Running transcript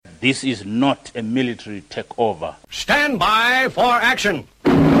This is not a military takeover. Stand by for action.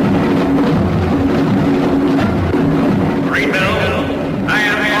 Greenville, I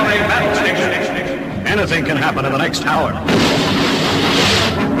am on a battle station. Anything can happen in the next hour.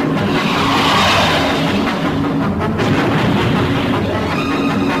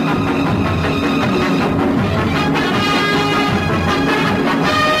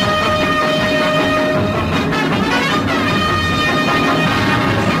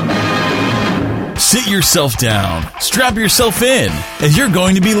 Sit yourself down, strap yourself in, as you're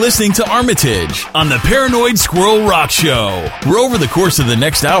going to be listening to Armitage on the Paranoid Squirrel Rock Show, where over the course of the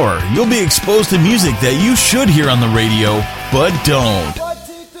next hour, you'll be exposed to music that you should hear on the radio, but don't.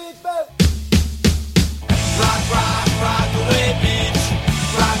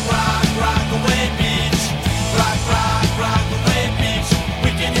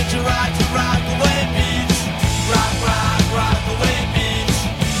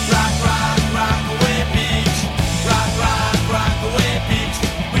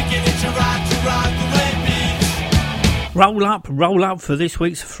 Roll up for this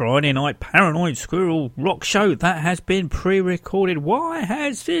week's Friday night Paranoid Squirrel Rock Show. That has been pre-recorded. Why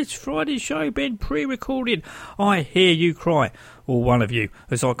has this Friday show been pre-recorded? I hear you cry, or one of you,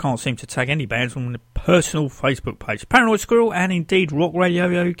 as I can't seem to tag any bands on the personal Facebook page. Paranoid Squirrel and indeed Rock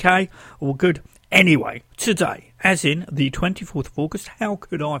Radio UK, all good. Anyway, today, as in the 24th of August, how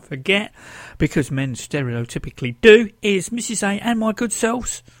could I forget, because men stereotypically do, is Mrs. A and my good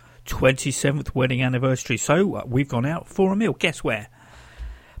selves 27th wedding anniversary. So we've gone out for a meal. Guess where?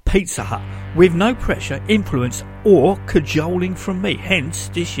 Pizza Hut. With no pressure, influence or cajoling from me. Hence,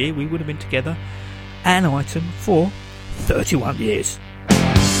 this year we would have been together an item for 31 years.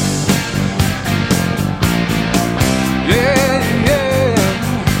 Yeah, yeah.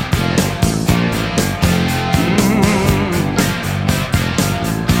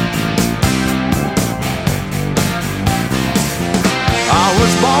 I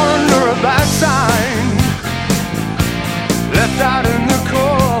was born under a bad sign, left out in the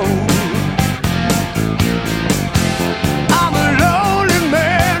cold. I'm a lonely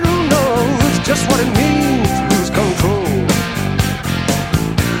man who knows just what it means to lose control.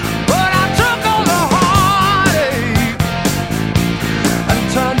 But I took all the heartache and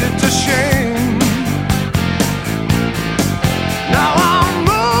turned it to shame. Now I'm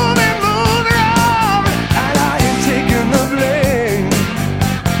moving on, and I ain't taking the blame.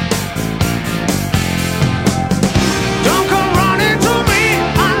 Don't come running to me,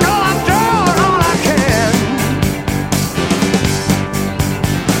 I know I've done all I can.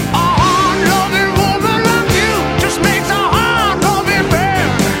 A hard-loving woman like you just makes a hard-loving man.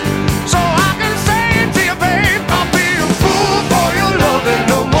 So I can say to you, babe, I'll be a fool for your loving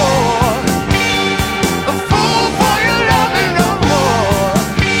no more. A fool for your loving no more.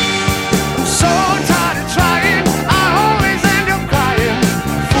 I'm so tired of trying, I always end up crying.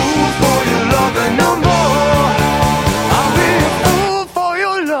 Fool for your loving no more. I'll be a fool for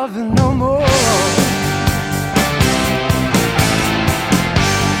your loving no more.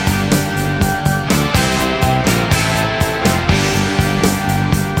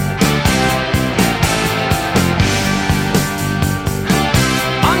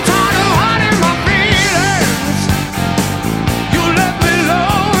 I'm tired of hiding my feelings. You left me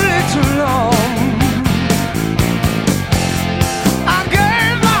lonely too long. I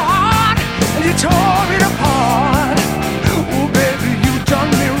gave my heart and you tore it apart. Oh baby, you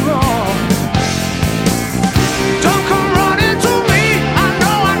done me wrong. Don't come running to me, I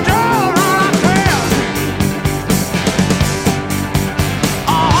know I've done all I can. A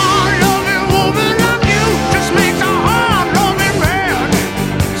hard-loving woman like you just makes a hard-loving man.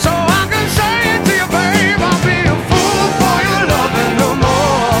 So I can say it to you, babe, I'll be a fool for your loving no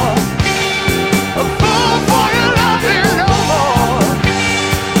more. A fool for your loving no more.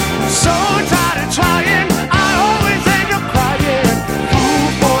 I'm so tired of trying, I always end up crying. Fool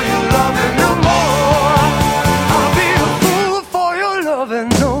for your loving no more. I'll be a fool for your loving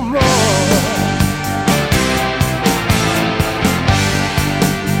no more.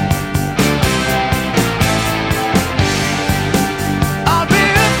 I'll be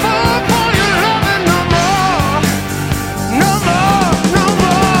a fool for your loving no more. No more, no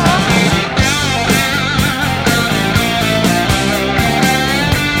more.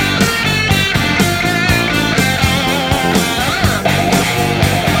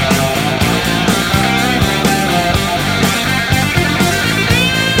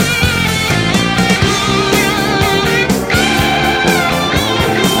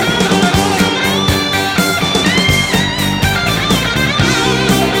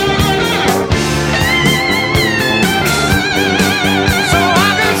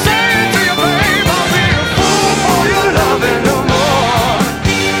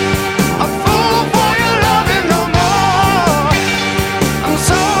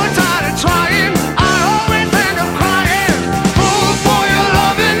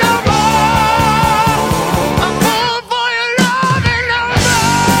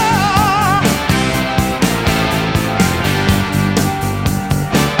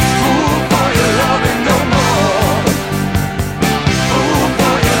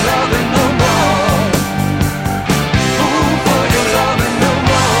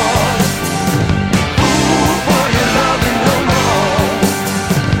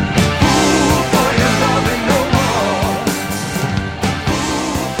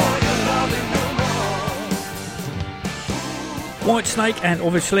 Whitesnake and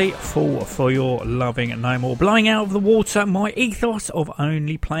obviously Fall for Your Loving No More. Blowing out of the water my ethos of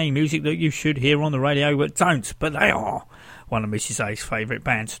only playing music that you should hear on the radio but don't. But they are one of Mrs. A's favourite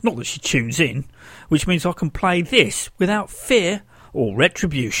bands. Not that she tunes in, which means I can play this without fear or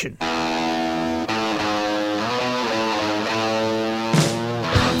retribution.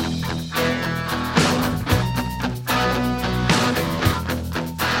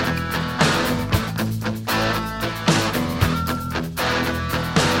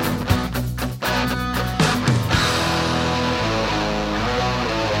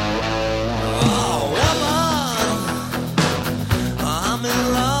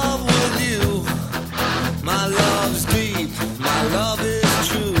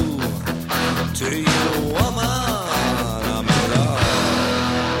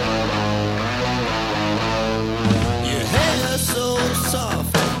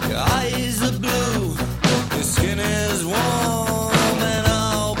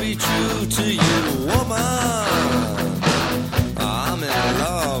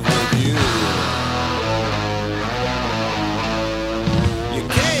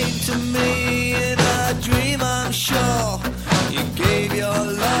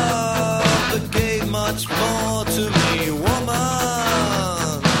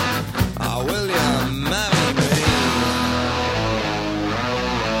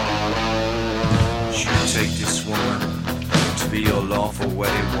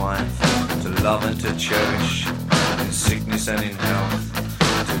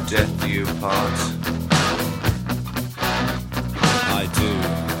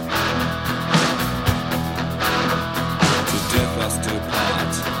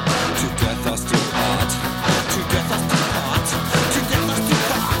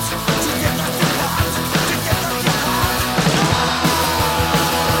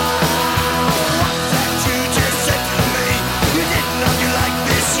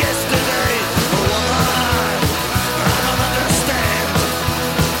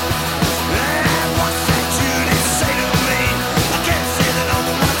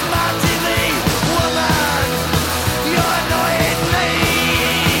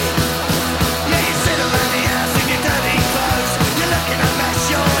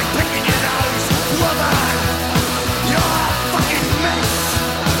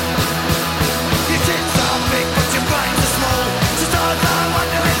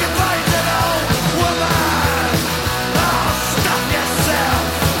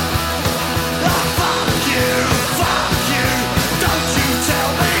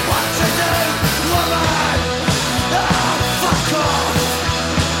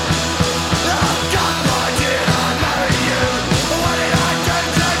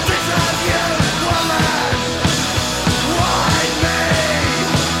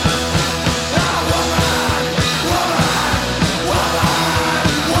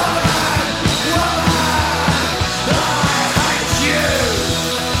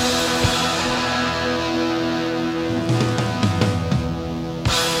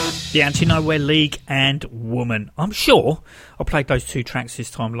 The Anti-Nowhere League and Woman. I'm sure I played those two tracks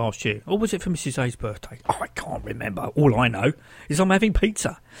this time last year. Or was it for Mrs. A's birthday? Oh, I can't remember. All I know is I'm having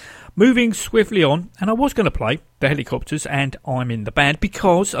pizza. Moving swiftly on, and I was going to play the Hellacopters and I'm in the Band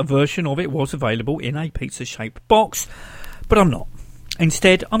because a version of it was available in a pizza-shaped box, but I'm not.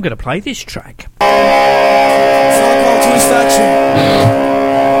 Instead, I'm going to play this track. We'll be right back.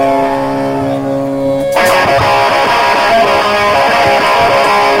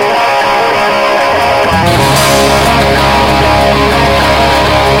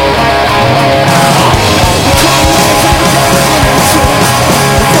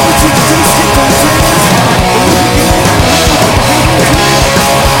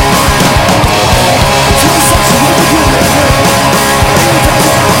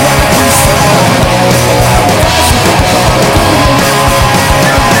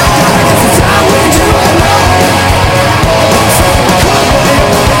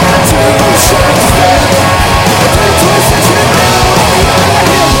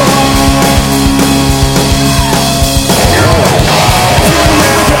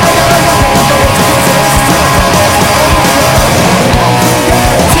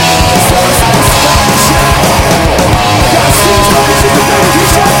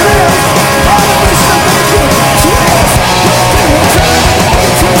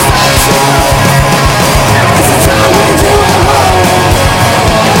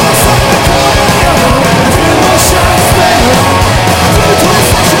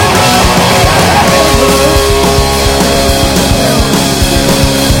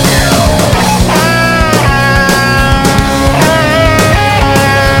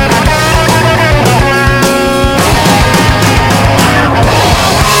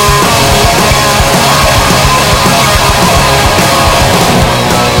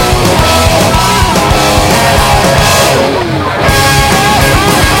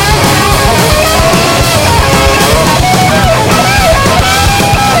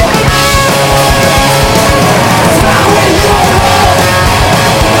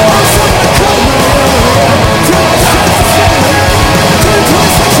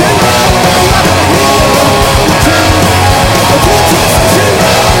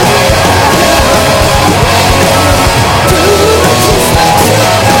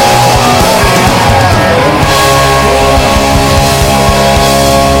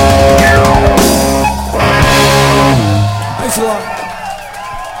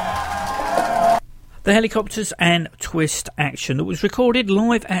 The Hellacopters and Twist Action that was recorded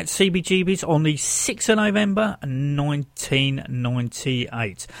live at CBGB's on the 6th of November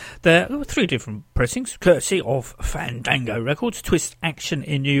 1998. There were 3 different pressings, courtesy of Fandango Records: Twist Action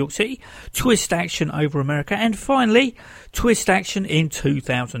in New York City, Twist Action over America, and finally Twist Action in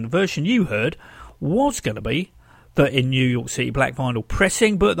 2000. The version you heard was going to be the in New York City black vinyl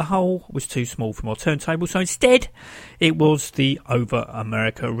pressing, but the hole was too small for my turntable, so instead it was the Over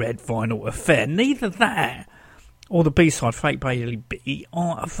America red vinyl affair. Neither that or the B-side Fake Bailey B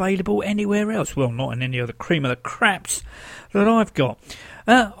are available anywhere else. Well, not in any other cream of the craps that I've got.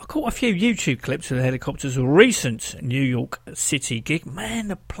 I caught a few YouTube clips of the Hellacopters' recent New York City gig. Man,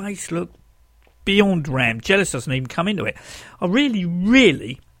 the place looked beyond rammed. Jealous doesn't even come into it. I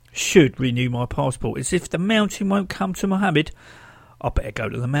really should renew my passport. As if the mountain won't come to Mohammed, I better go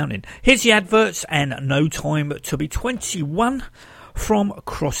to the mountain. Here's the Adverts and No Time to Be 21 from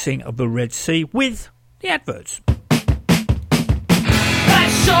Crossing of the Red Sea with the Adverts. Life's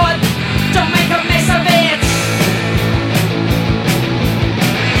short, don't make a mess of it.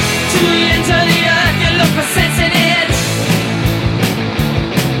 Till you enter the earth, you look for sense in it.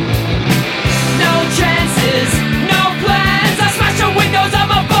 No chances, no plans. I smash the windows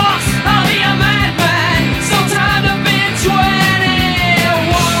of my box. I'll be a madman. It's no time to be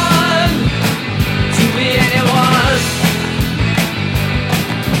 21. To be anyone.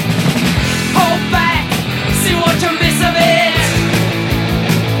 Hold back, see what you miss of it.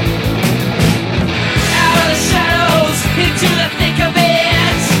 Out of the shadows, into the thick of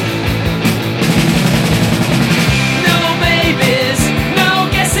it. No maybes, no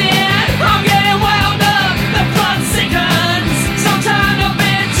guessing. I'm getting wound up, the plot sickens. Sometime to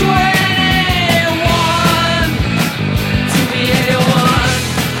be 21. To be anyone.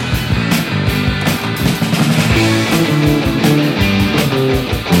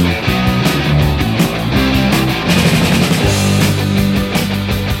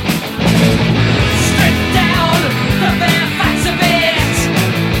 Strip down the bare facts of it.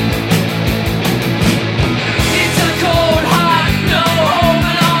 Into the cold heart, no home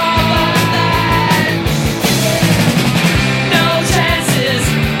and all of that. No chances,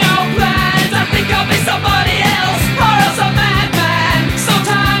 no plans. I think I'll be somebody else, or else a madman.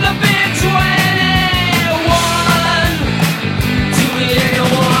 Sometime to be 21. To be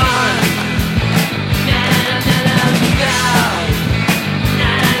anyone. Na na na na na. Na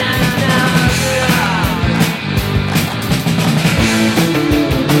na na na na.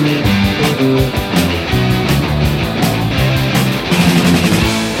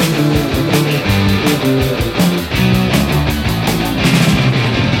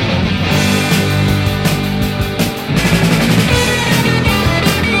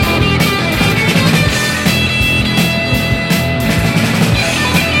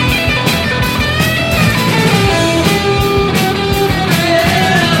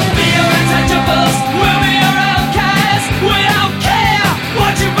 We are untouchables, we'll be our outcasts. We don't care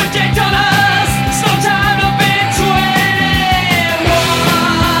what you project on us. It's no time to be 21.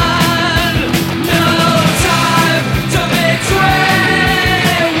 No time to be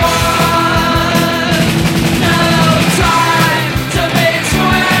 21. No time to be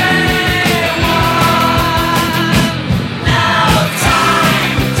 21. No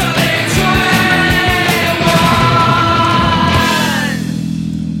time to be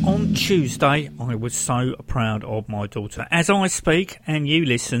 21. On Tuesday, I was so proud of my daughter. As I speak and you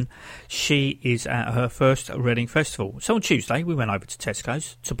listen, she is at her first Reading Festival. So on Tuesday, we went over to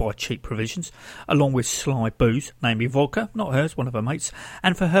Tesco's to buy cheap provisions, along with Slade booze, namely vodka, not hers, one of her mates,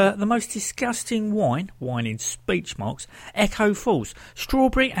 and for her, the most disgusting wine in speech marks, Echo Falls,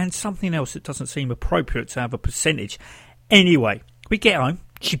 strawberry and something else that doesn't seem appropriate to have a percentage. Anyway, we get home,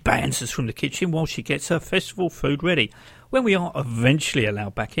 she bans us from the kitchen while she gets her festival food ready. When we are eventually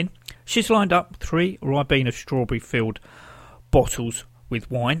allowed back in, she's lined up 3 Ribena strawberry-filled bottles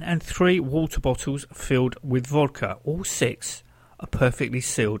with wine and 3 water bottles filled with vodka. All 6 are perfectly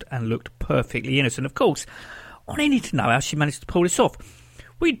sealed and looked perfectly innocent. Of course, I need to know how she managed to pull this off.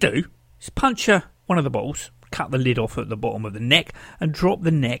 We do is punch her one of the bottles, cut the lid off at the bottom of the neck and drop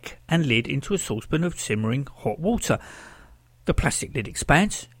the neck and lid into a saucepan of simmering hot water. The plastic lid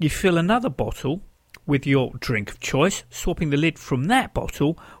expands. You fill another bottle with your drink of choice, swapping the lid from that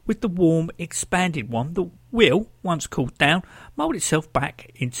bottle with the warm, expanded one that will, once cooled down, mould itself back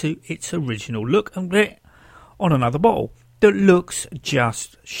into its original look and get on another bottle that looks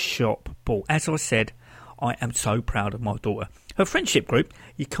just shop bought. As I said, I am so proud of my daughter. Her friendship group,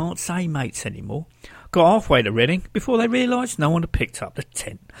 you can't say mates anymore, got halfway to Reading before they realised no one had picked up the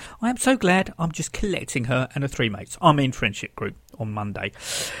tent. I am so glad I'm just collecting her and her three mates. I'm in friendship group on Monday.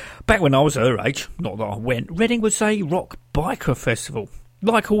 Back when I was her age, not that I went, Reading was a rock biker festival.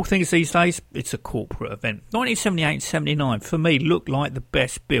 Like all things these days, it's a corporate event. 1978 and 79 for me looked like the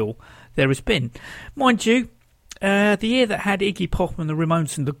best bill there has been. Mind you, the year that had Iggy Pop and the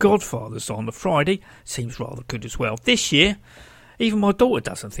Ramones and the Godfathers on the Friday seems rather good as well. This year, even my daughter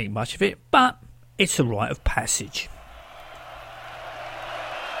doesn't think much of it, but it's a rite of passage.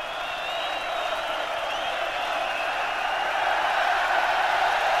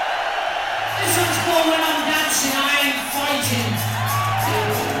 This one's called When I'm Dancing, I Ain't Fighting.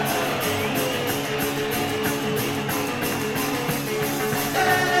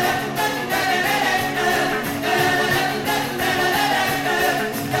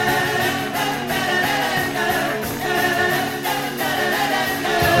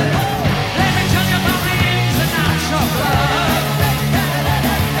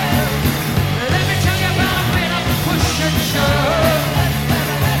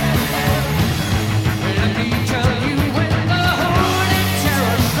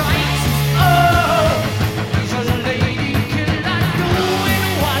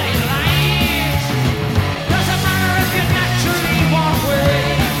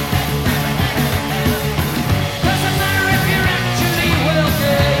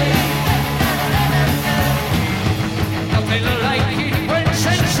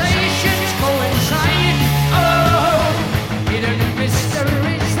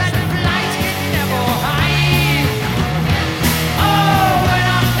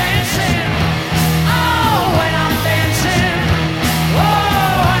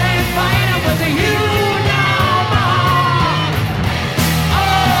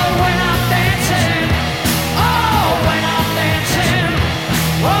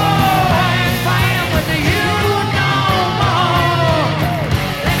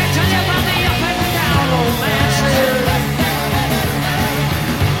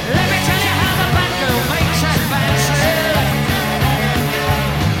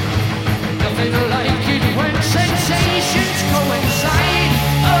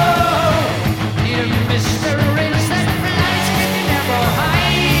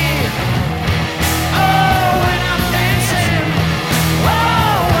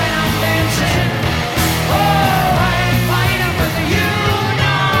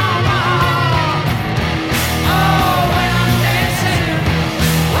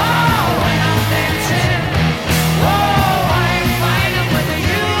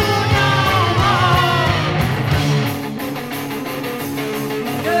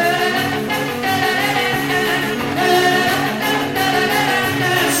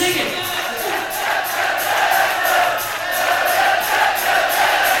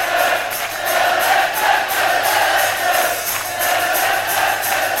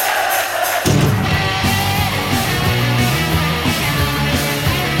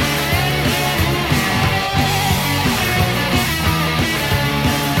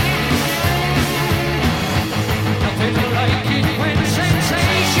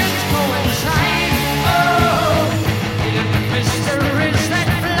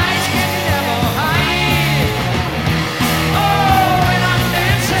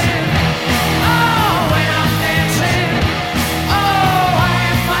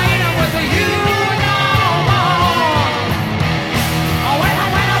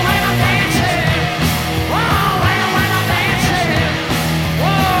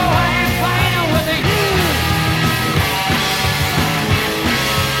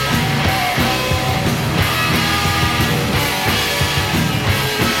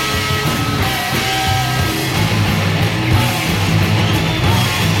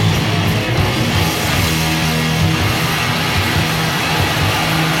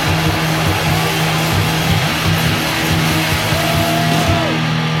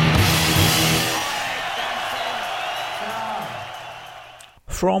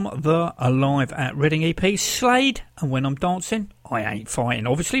 From the Alive at Reading EP, Slade and When I'm Dancing, I Ain't Fighting.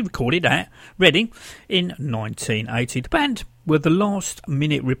 Obviously recorded at Reading in 1980. The band were the last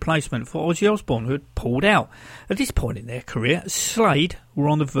minute replacement for Ozzy Osbourne, who had pulled out. At this point in their career, Slade were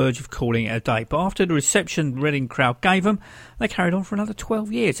on the verge of calling it a day, but after the reception the Reading crowd gave them, they carried on for another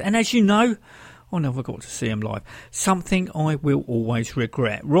 12 years. And as you know, I never got to see them live. Something I will always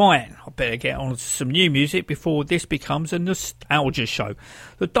regret. Right, I better get on to some new music before this becomes a nostalgia show.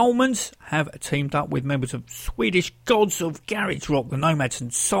 The Dahlmanns have teamed up with members of Swedish gods of garage rock, the Nomads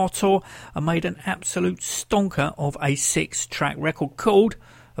and Sartor, and made an absolute stonker of a 6-track record called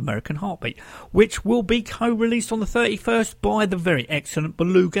American Heartbeat, which will be co-released on the 31st by the very excellent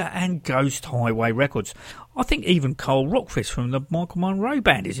Beluga and Ghost Highway Records. I think even Cole Rockfist from the Michael Monroe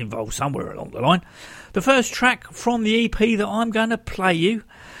Band is involved somewhere along the line. The first track from the EP that I'm going to play you,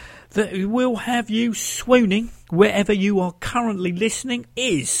 that will have you swooning wherever you are currently listening,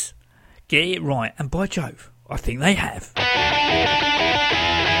 is Get It Right. And by Jove, I think they have. I've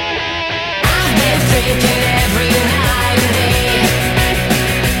been thinking every night and day.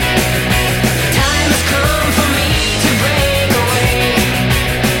 Time has come for me to break away.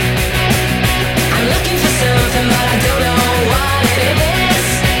 I'm looking for something, but I don't know what it is.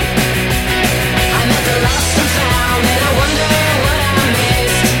 I'm at the lost and found, and I wonder what I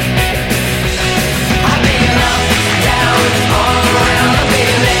missed. I've been up, down, all around. I've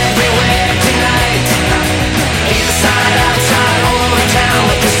been everywhere tonight. Inside, outside, all over town,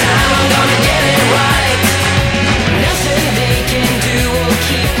 but this time I'm gonna get it right. Nothing they can do will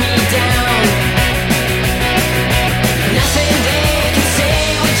keep me down. Nothing they can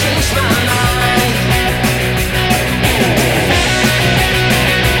say will change my mind.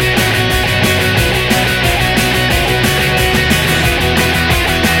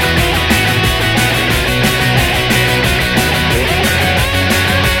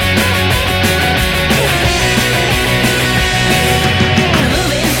 I'm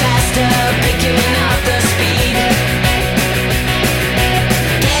moving faster, picking up the speed.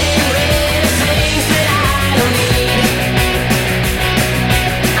 Getting rid of things that I don't need.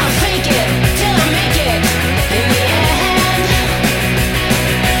 I'll fake it till I make it. In the end,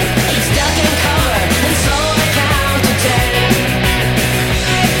 each duck and cover, and so I count to 10.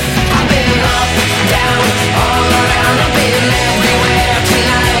 I've been up, down, all around. I've been everywhere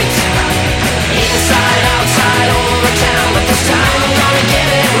tonight. Inside, outside, all over town, but this time I'm gonna get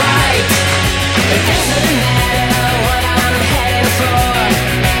it right. It doesn't matter what I'm heading for.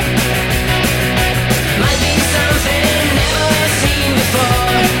 Might be something never seen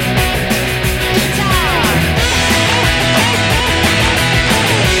before. Guitar.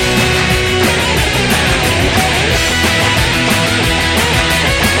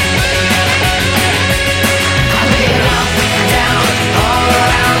 I've been up, down, all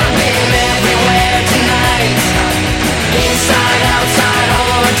around. I've been everywhere tonight. Inside, outside,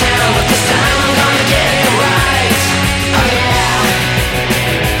 all over town, but this time I'm gonna get it right. Oh yeah,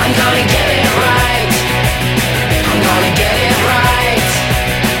 I'm gonna get it right. I'm gonna get it right.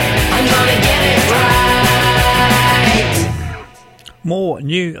 I'm gonna get it right. More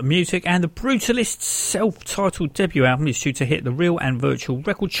new music, and the Brutalists' self-titled debut album is due to hit the real and virtual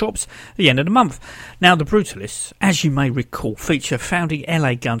record shops at the end of the month. Now, the Brutalists, as you may recall, feature founding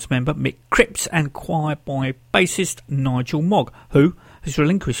LA Guns member Mick Cripps and choir by bassist Nigel Mogg, who has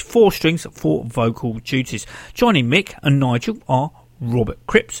relinquished 4 strings for vocal duties. Joining Mick and Nigel are Robert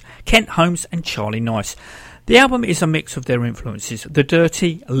Cripps, Kent Holmes and Charlie Nice. The album is a mix of their influences: the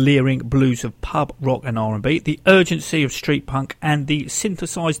dirty, leering blues of pub rock and R&B, the urgency of street punk, and the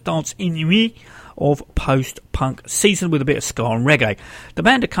synthesised dance inuit of post-punk, seasoned with a bit of ska and reggae. The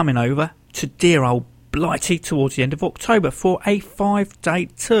band are coming over to dear old Blighty towards the end of October for a 5-day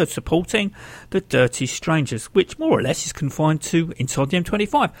tour supporting the Dirty Strangers, which more or less is confined to inside the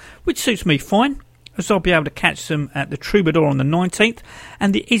M25, which suits me fine, as I'll be able to catch them at the Troubadour on the 19th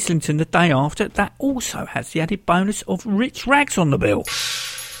and the Islington the day after. That also has the added bonus of Rich Rags on the bill.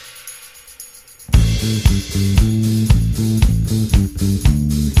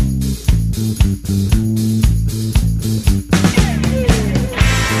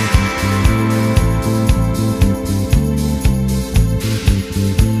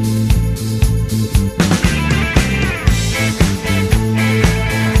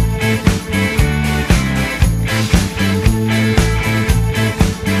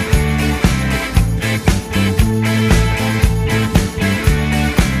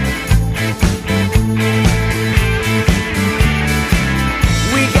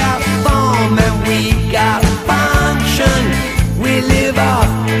 We got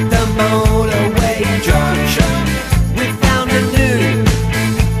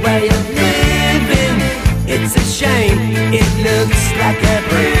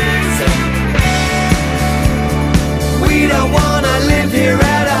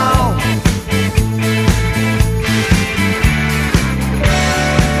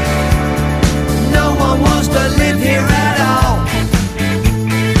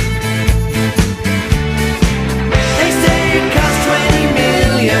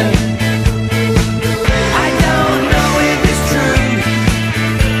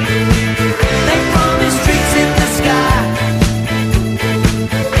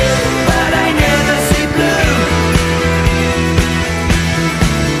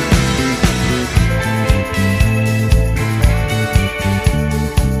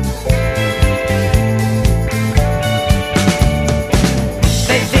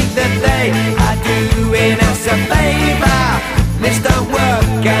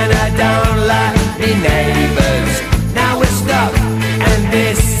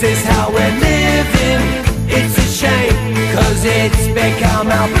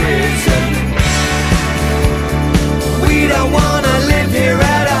our prison. We don't wanna live here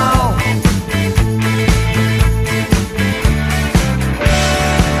at all.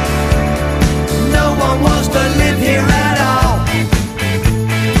 No one wants to live here at all.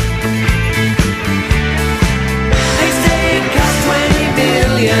 They say it costs 20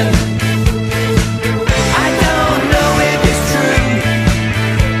 billion. I don't know if it's true.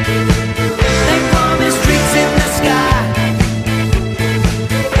 They promise streets in the sky,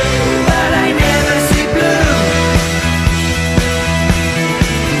 but I never see blue.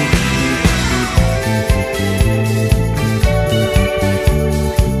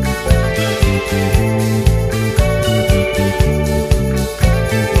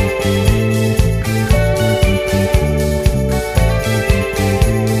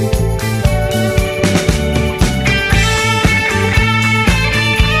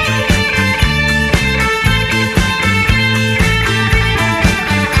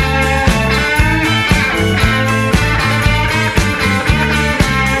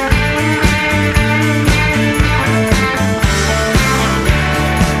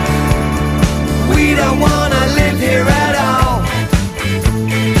 We don't wanna live here at all.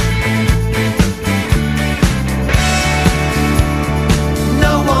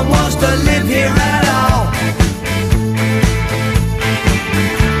 No one wants to live here at all.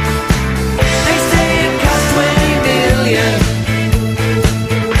 They say it costs 20 billion.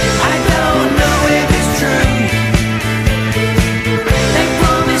 I don't know if it's true. They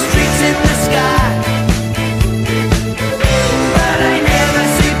promise streets in the sky, but I never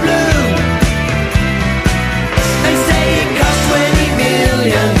see blue. They say it costs 20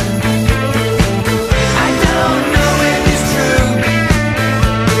 million. I don't know if it's true.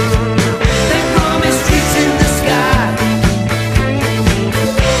 They promise streets in the sky,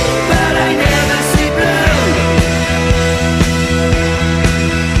 but I never see blue.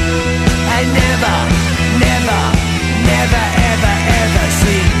 I never, never, never, ever, ever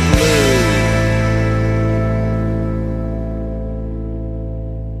see blue.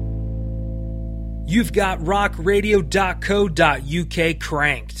 You've got rockradio.co.uk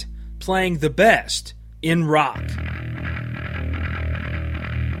cranked, playing the best in rock.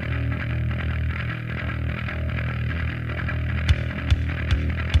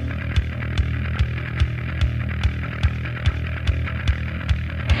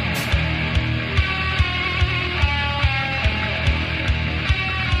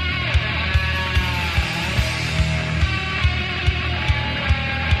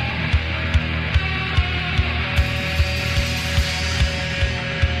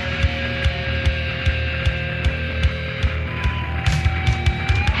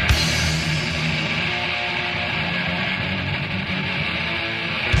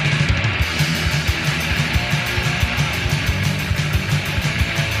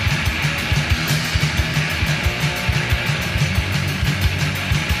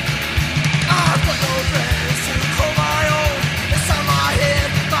 I've got no friends to call my own. It's on my head,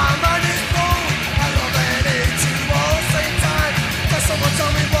 my mind is blown. I love and hate you all the same time. Can someone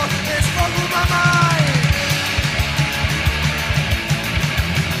tell me what is wrong with my mind?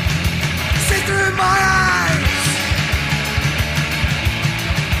 See through my eyes.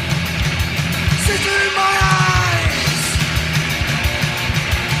 See through my eyes.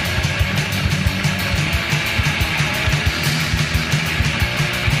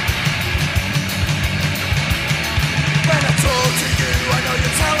 When I talk to you, I know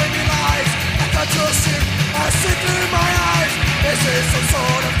you're telling me lies. I can't trust you, I see through my eyes. Is this some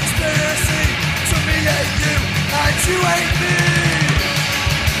sort of conspiracy to me hate you and you hate me?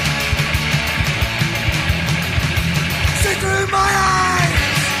 See through my eyes.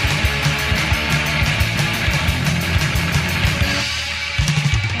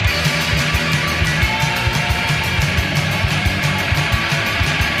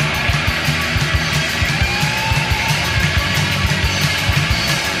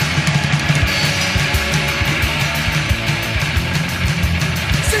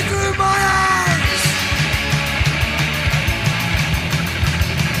 See through my eyes.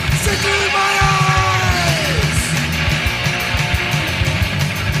 See through my eyes.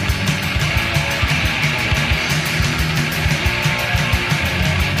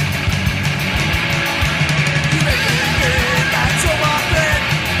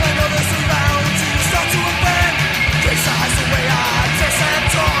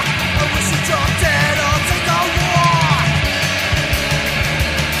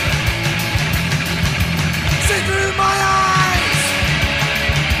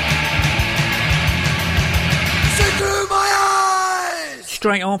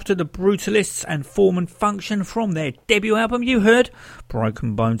 straight after the Brutalists and Form and Function from their debut album, you heard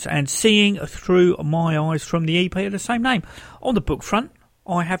Broken Bones and Seeing Through My Eyes from the EP of the same name. On the book front,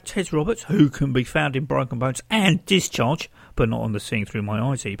 I have Tez Roberts, who can be found in Broken Bones and Discharge, but not on the Seeing Through My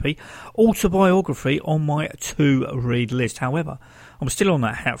Eyes EP, autobiography on my to-read list. However, I'm still on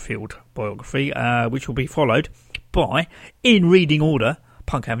that Hatfield biography, which will be followed by, in reading order,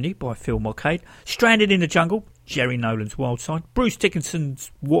 Punk Avenue by Phil Mockade, Stranded in the Jungle, Jerry Nolan's Wild Side, Bruce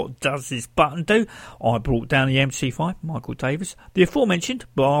Dickinson's What Does This Button Do? I Brought Down the MC5, Michael Davis, the aforementioned,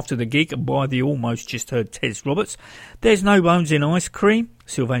 but after the gig by the almost just heard Tez Roberts, There's No Bones in Ice Cream,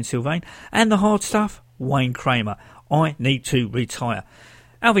 Sylvain, and the hard stuff, Wayne Kramer, I Need to Retire.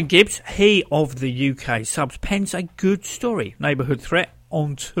 Alvin Gibbs, he of the UK subs, pens a good story. Neighbourhood Threat,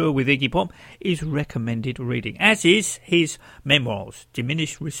 on tour with Iggy Pop, is recommended reading, as is his memoirs,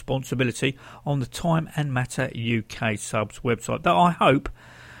 Diminished Responsibility, on the Time and Matter UK subs website, that I hope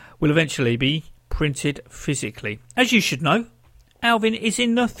will eventually be printed physically. As you should know, Alvin is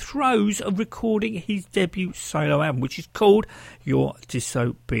in the throes of recording his debut solo album, which is called Your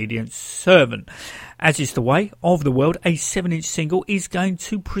Disobedient Servant. As is the way of the world, a 7-inch single is going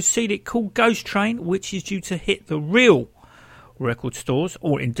to precede it, called Ghost Train, which is due to hit the real record stores,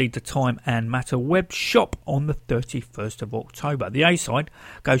 or indeed the Time and Matter web shop, on the 31st of October. The A-side,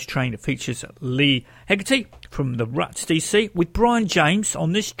 Ghost Train, features Lee Hegarty from the Ruts DC, with Brian James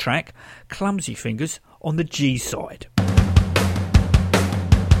on this track, Clumsy Fingers, on the G-side.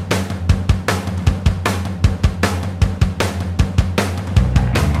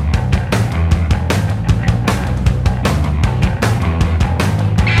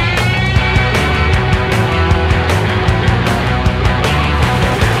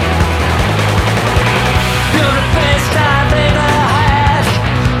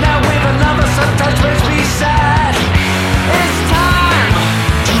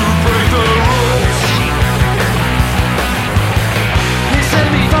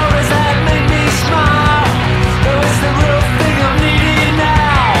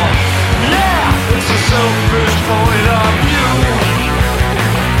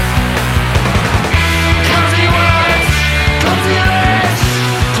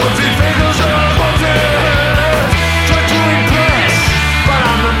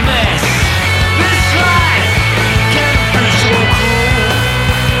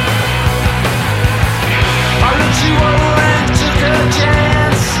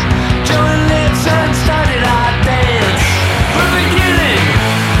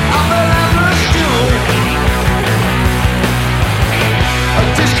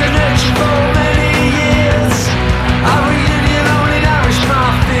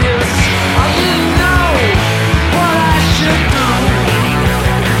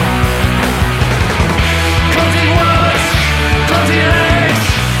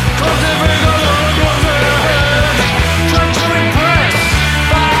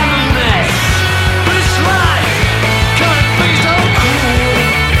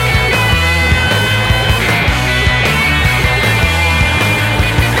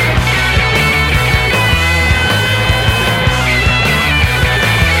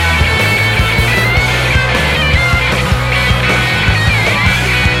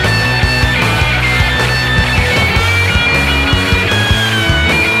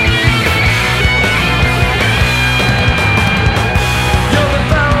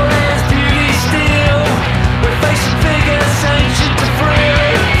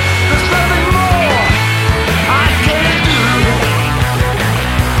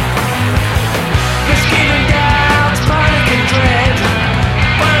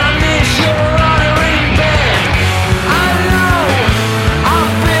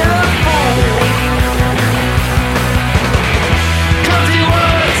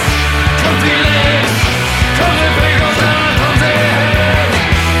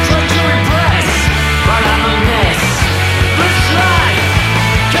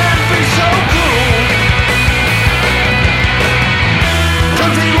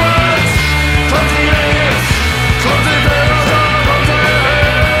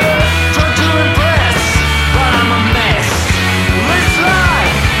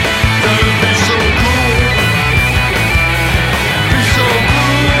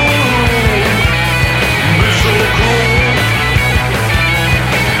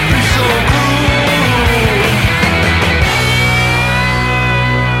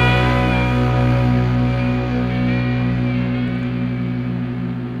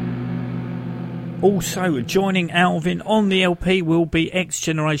 Also joining Alvin on the LP will be X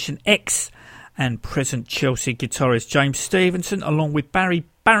Generation X and present Chelsea guitarist James Stevenson, along with Barry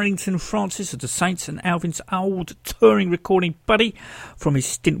Barrington Francis of the Saints and Alvin's old touring recording buddy from his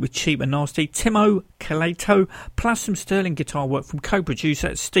stint with Cheap and Nasty, Timo Calato, plus some sterling guitar work from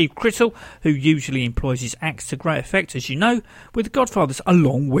co-producer Steve Crittle, who usually employs his axe to great effect, as you know, with the Godfathers,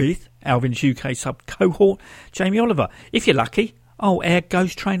 along with Alvin's UK sub-cohort, Jamie Oliver. If you're lucky, I'll air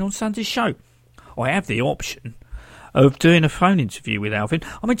Ghost Train on Sunday's show. I have the option of doing a phone interview with Alvin.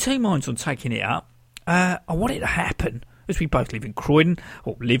 I'm in two minds on taking it up. I want it to happen, as we both live in Croydon,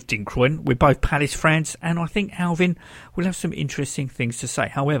 or lived in Croydon. We're both Palace fans, and I think Alvin will have some interesting things to say.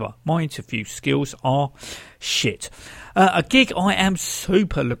 However, my interview skills are shit. A gig I am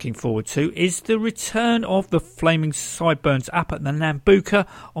super looking forward to is the return of the Flaming Sideburns up at the Nambucca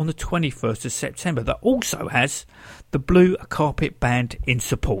on the 21st of September, that also has the Blue Carpet Band in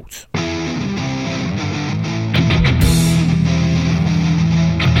support.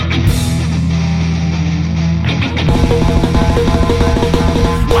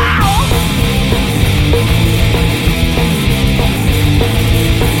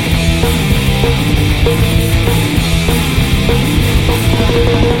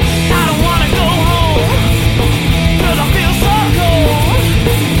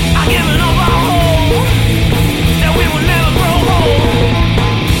 That we will never grow old.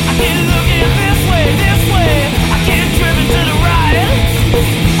 I get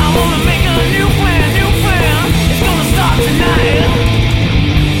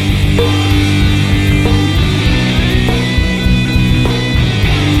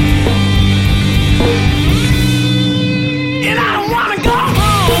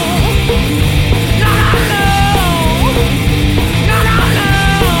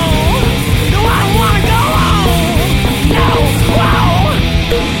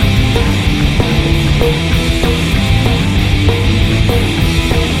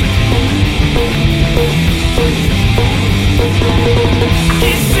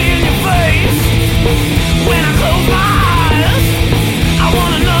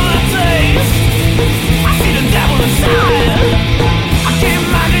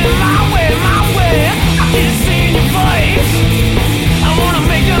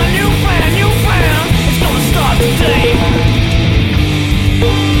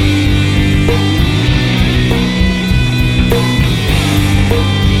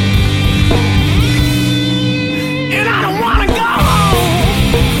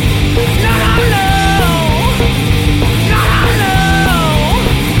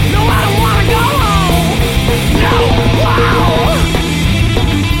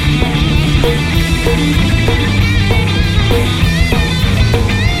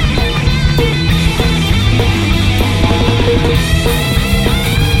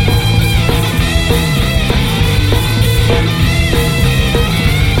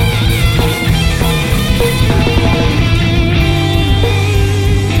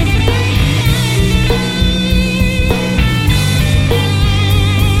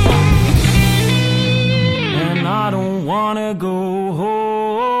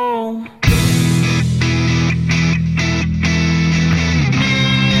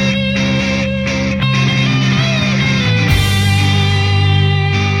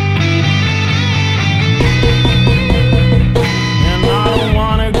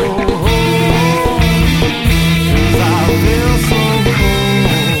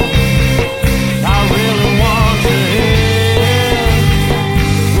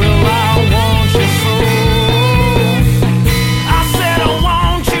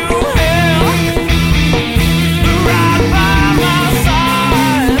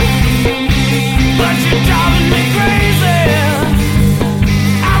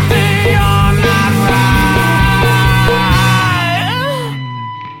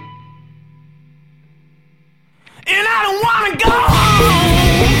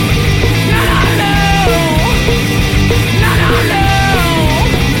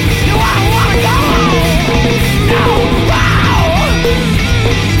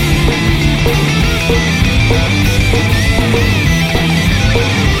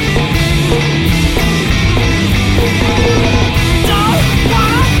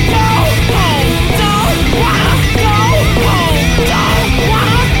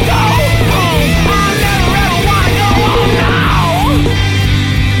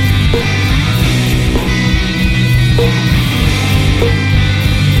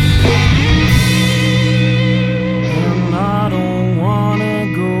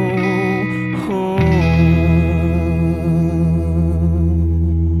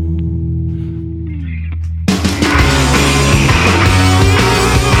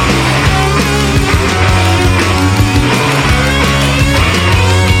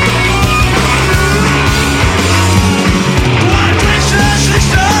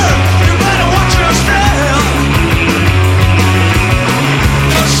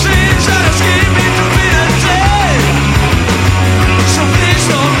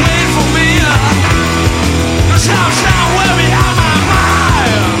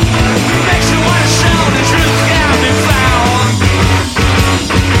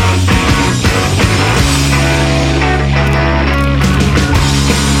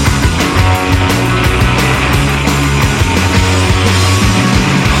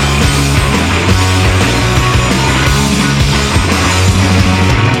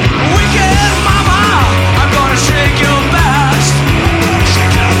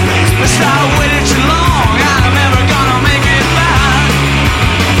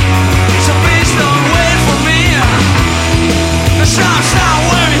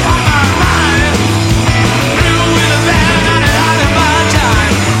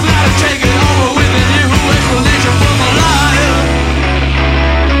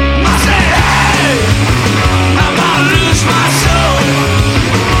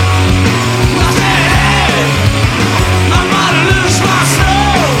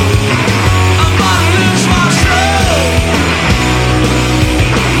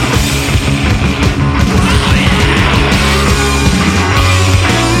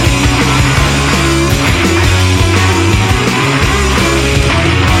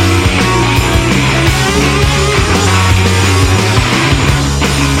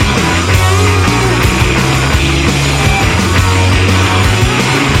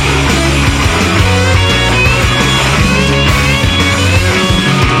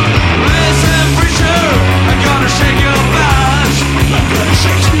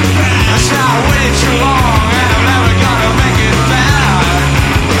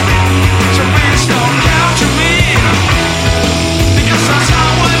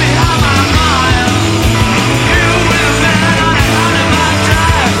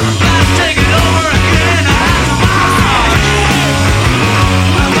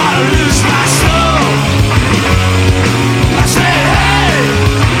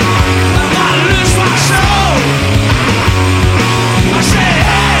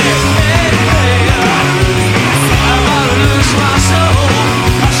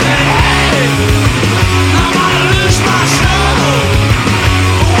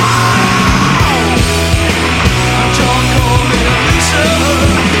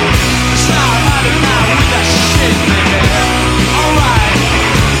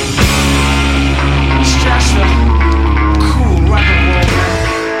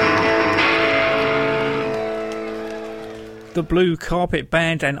The Blue Carpet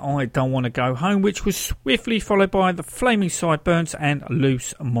Band and I Don't Want to Go Home, which was swiftly followed by the Flaming Sideburns and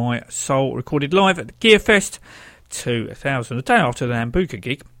Loose My Soul, recorded live at the Gearfest 2000. The day after the Nambuka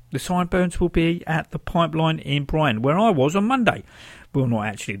gig, the Sideburns will be at the Pipeline in Brighton, where I was on Monday. Well, not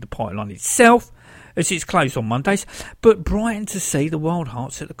actually the Pipeline itself, as it's closed on Mondays, but Brighton to see the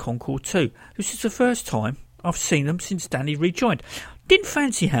Wildhearts at the Concord too. This is the first time I've seen them since Danny rejoined. Didn't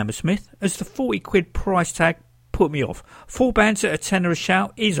fancy Hammersmith, as the 40 quid price tag put me off. 4 bands at a tenner a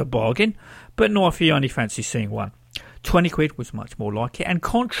shout is a bargain, but not if you only fancy seeing one. 20 quid was much more like it, and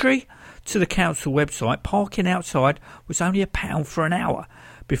contrary to the council website, parking outside was only £1 for an hour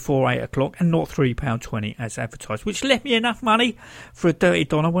before 8 o'clock and not £3.20 as advertised, which left me enough money for a dirty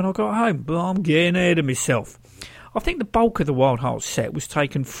dollar when I got home, but I'm getting ahead of myself. I think the bulk of the Wildhearts set was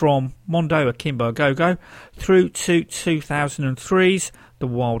taken from Mondo Akimbo Go-Go through to 2003's The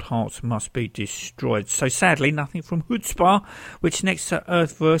Wildhearts Must Be Destroyed. So sadly, nothing from Hoodspa, which next to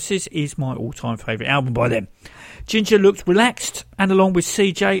Earth Versus is my all-time favourite album by them. Ginger looked relaxed, and along with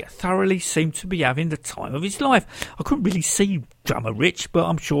CJ, thoroughly seemed to be having the time of his life. I couldn't really see drummer Rich, but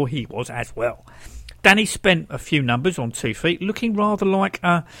I'm sure he was as well. Danny spent a few numbers on 2 feet, looking rather like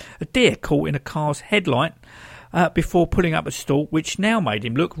a deer caught in a car's headlight, before pulling up a stall, which now made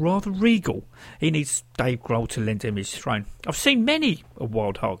him look rather regal. He needs Dave Grohl to lend him his throne. I've seen many a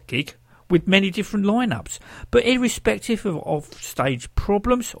Wildheart gig with many different lineups, but irrespective of stage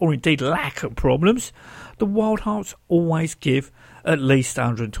problems, or indeed lack of problems, the Wildhearts always give at least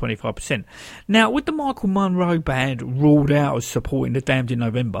 125%. Now, with the Michael Monroe Band ruled out as supporting the Damned in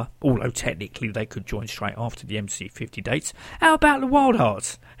November, although technically they could join straight after the MC50 dates, how about the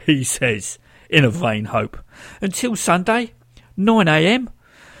Wildhearts? He says, in a vain hope. Until Sunday, 9 AM,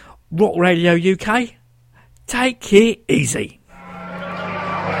 Rock Radio UK, take it easy.